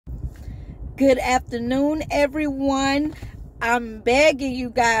Good afternoon, everyone. I'm begging you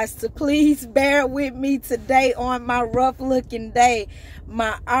guys to please bear with me today on my rough looking day.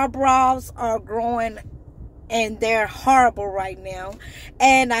 My eyebrows are growing and they're horrible right now.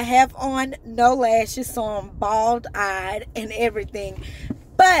 And I have on no lashes, so I'm bald-eyed and everything.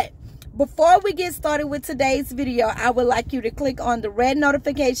 But before we get started with today's video, I would like you to click on the red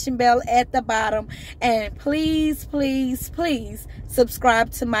notification bell at the bottom. And please, please, please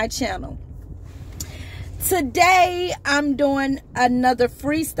subscribe to my channel. Today, I'm doing another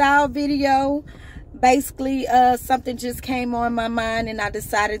freestyle video. Basically, something just came on my mind and I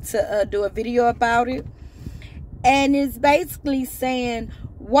decided to do a video about it. And it's basically saying,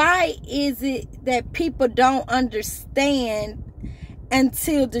 why is it that people don't understand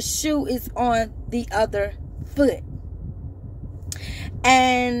until the shoe is on the other foot?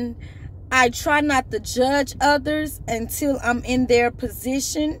 And I try not to judge others until I'm in their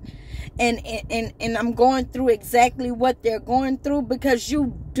position. And I'm going through exactly what they're going through, because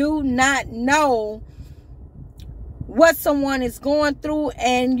you do not know what someone is going through.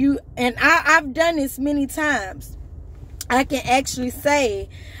 And I've done this many times. I can actually say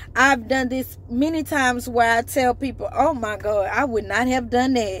I've done this many times where I tell people, oh my God, I would not have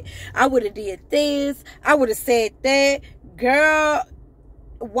done that. I would have did this. I would have said that. Girl,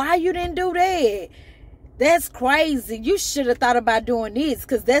 why you didn't do that? That's crazy. You should have thought about doing this,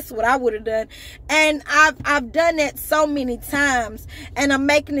 because that's what I would have done. And I've done that so many times. And I'm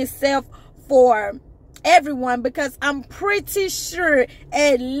making it safe for everyone, because I'm pretty sure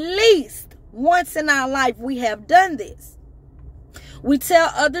at least once in our life we have done this. We tell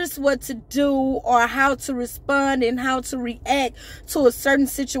others what to do or how to respond and how to react to a certain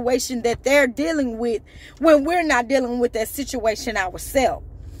situation that they're dealing with when we're not dealing with that situation ourselves.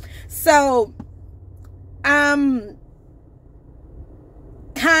 So I'm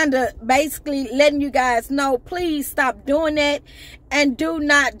kind of basically letting you guys know, please stop doing that and do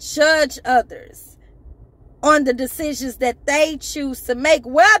not judge others on the decisions that they choose to make,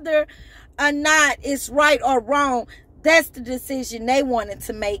 whether or not it's right or wrong. That's the decision they wanted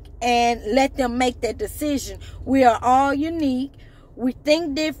to make, and let them make that decision. We are all unique. We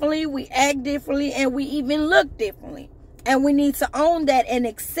think differently, we act differently, and we even look differently. And we need to own that and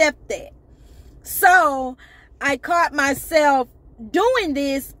accept that. So I caught myself doing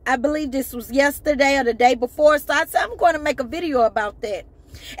this. I believe this was yesterday or the day before. So I said, I'm going to make a video about that.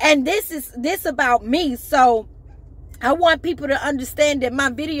 And this about me. So I want people to understand that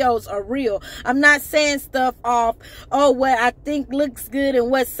my videos are real. I'm not saying stuff off, oh, what I think looks good and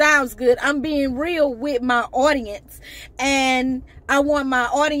what sounds good. I'm being real with my audience. And I want my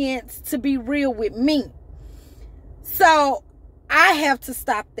audience to be real with me. So I have to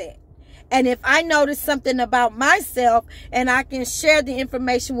stop that. And if I notice something about myself and I can share the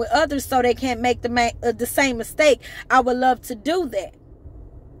information with others so they can't make the same mistake, I would love to do that.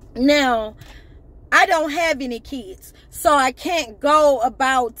 Now, I don't have any kids, so I can't go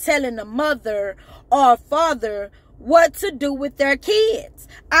about telling a mother or a father what to do with their kids.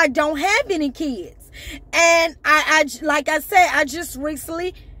 I don't have any kids. And I like I said, I just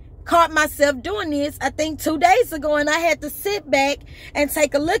recently caught myself doing this, I think 2 days ago, and I had to sit back and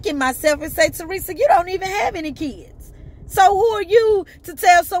take a look at myself and say, Teresa, you don't even have any kids. So who are you to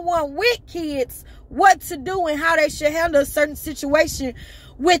tell someone with kids what to do and how they should handle a certain situation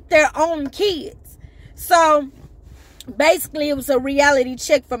with their own kids? So basically it was a reality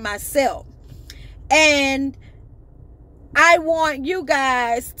check for myself. And I want you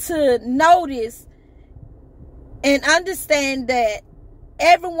guys to notice and understand that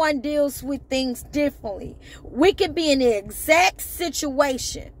everyone deals with things differently. We could be in the exact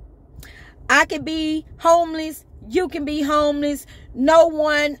situation. I could be homeless. You can be homeless. No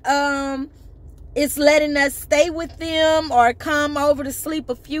one is letting us stay with them or come over to sleep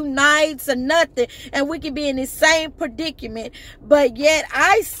a few nights or nothing. And we could be in the same predicament. But yet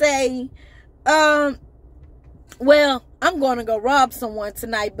I say, well, I'm going to go rob someone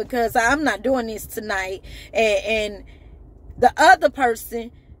tonight because I'm not doing this tonight. And the other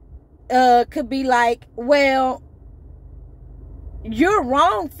person could be like, well, you're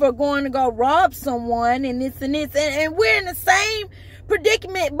wrong for going to go rob someone and this and this. And we're in the same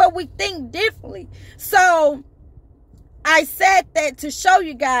predicament, but we think differently. So I said that to show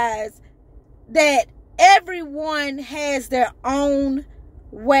you guys that everyone has their own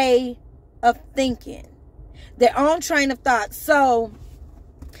way of thinking, their own train of thought. So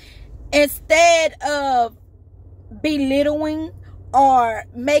instead of belittling or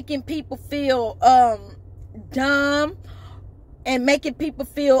making people feel dumb and making people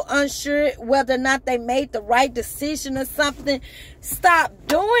feel unsure whether or not they made the right decision or something, stop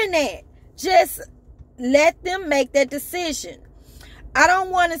doing that. just let them make that decision. I don't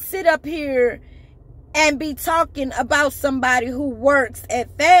want to sit up here and be talking about somebody who works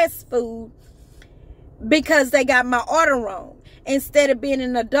at fast food because they got my order wrong, instead of being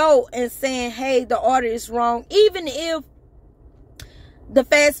an adult and saying, hey, the order is wrong. Even if the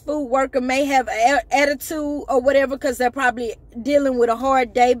fast food worker may have an attitude or whatever, because they're probably dealing with a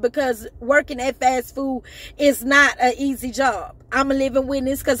hard day, because working at fast food is not an easy job. I'm a living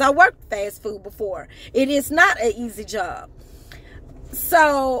witness because I worked fast food before. It is not an easy job.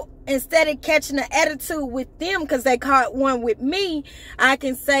 So instead of catching an attitude with them because they caught one with me, I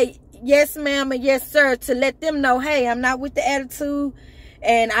can say, yes, ma'am, and yes, sir, to let them know, hey, I'm not with the attitude.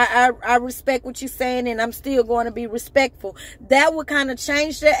 And I respect what you're saying, and I'm still going to be respectful. That would kind of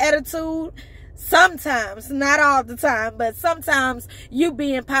change their attitude. Sometimes, not all the time, but sometimes you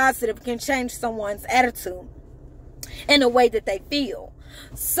being positive can change someone's attitude in the way that they feel.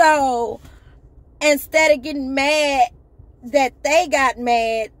 So instead of getting mad that they got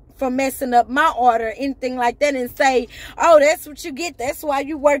mad for messing up my order, anything like that, and say, oh, that's what you get, that's why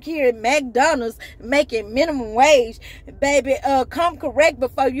you work here at McDonald's making minimum wage, baby, come correct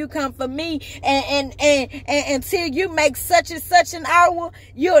before you come for me, and until you make such and such an hour,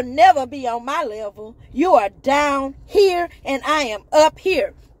 you'll never be on my level. You are down here and I am up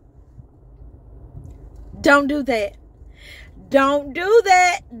here. Don't do that. Don't do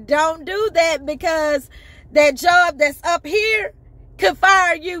that. Don't do that, because that job that's up here could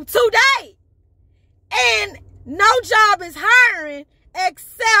fire you today. And no job is hiring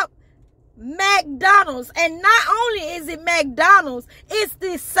except McDonald's. And not only is it McDonald's, it's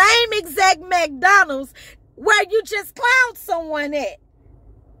the same exact McDonald's where you just clowned someone at.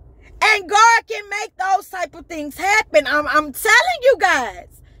 And God can make those type of things happen. I'm telling you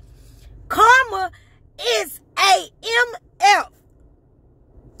guys, karma is AMF.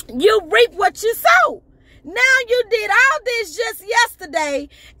 You reap what you sow. Now you did all this just yesterday,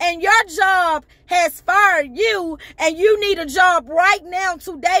 and your job has fired you, and you need a job right now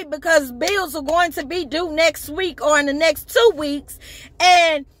today because bills are going to be due next week or in the next 2 weeks.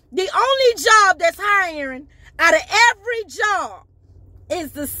 And the only job that's hiring out of every job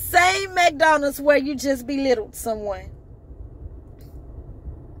is the same McDonald's where you just belittled someone.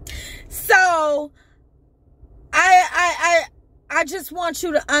 So I just want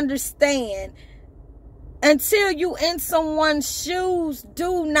you to understand, until you in someone's shoes,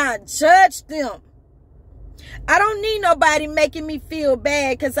 do not judge them. I don't need nobody making me feel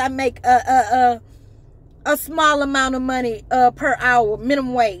bad because I make a small amount of money per hour,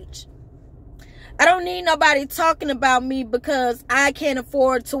 minimum wage. I don't need nobody talking about me because I can't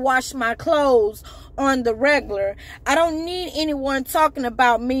afford to wash my clothes on the regular. I don't need anyone talking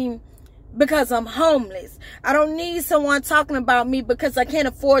about me because I'm homeless. I don't need someone talking about me because I can't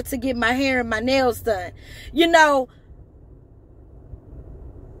afford to get my hair and my nails done. You know,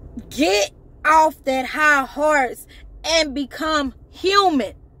 get off that high horse and become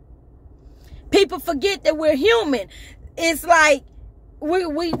human. People forget that we're human. It's like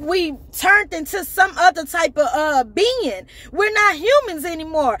we turned into some other type of being. We're not humans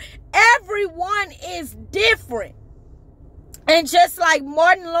anymore. Everyone is different. And just like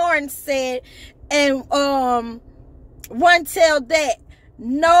Martin Lawrence said, and Run Tell That,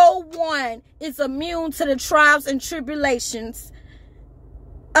 no one is immune to the trials and tribulations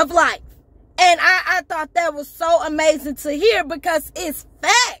of life. And I thought that was so amazing to hear, because it's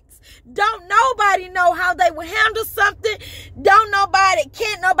facts. Don't nobody know how they would handle something.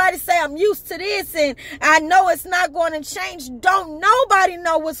 Can't nobody say I'm used to this and I know it's not going to change. Don't nobody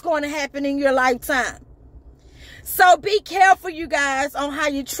know what's going to happen in your lifetime. So be careful, you guys, on how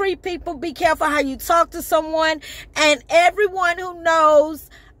you treat people. Be careful how you talk to someone. And everyone who knows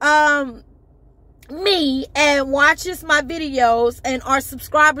me and watches my videos and are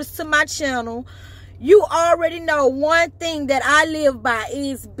subscribers to my channel, you already know one thing that I live by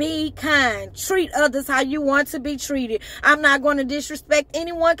is be kind. Treat others how you want to be treated. I'm not going to disrespect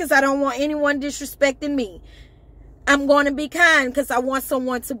anyone because I don't want anyone disrespecting me. I'm going to be kind because I want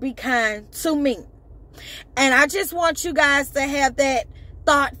someone to be kind to me. And I just want you guys to have that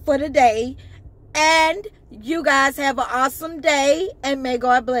thought for today. And you guys have an awesome day, and may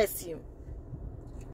God bless you.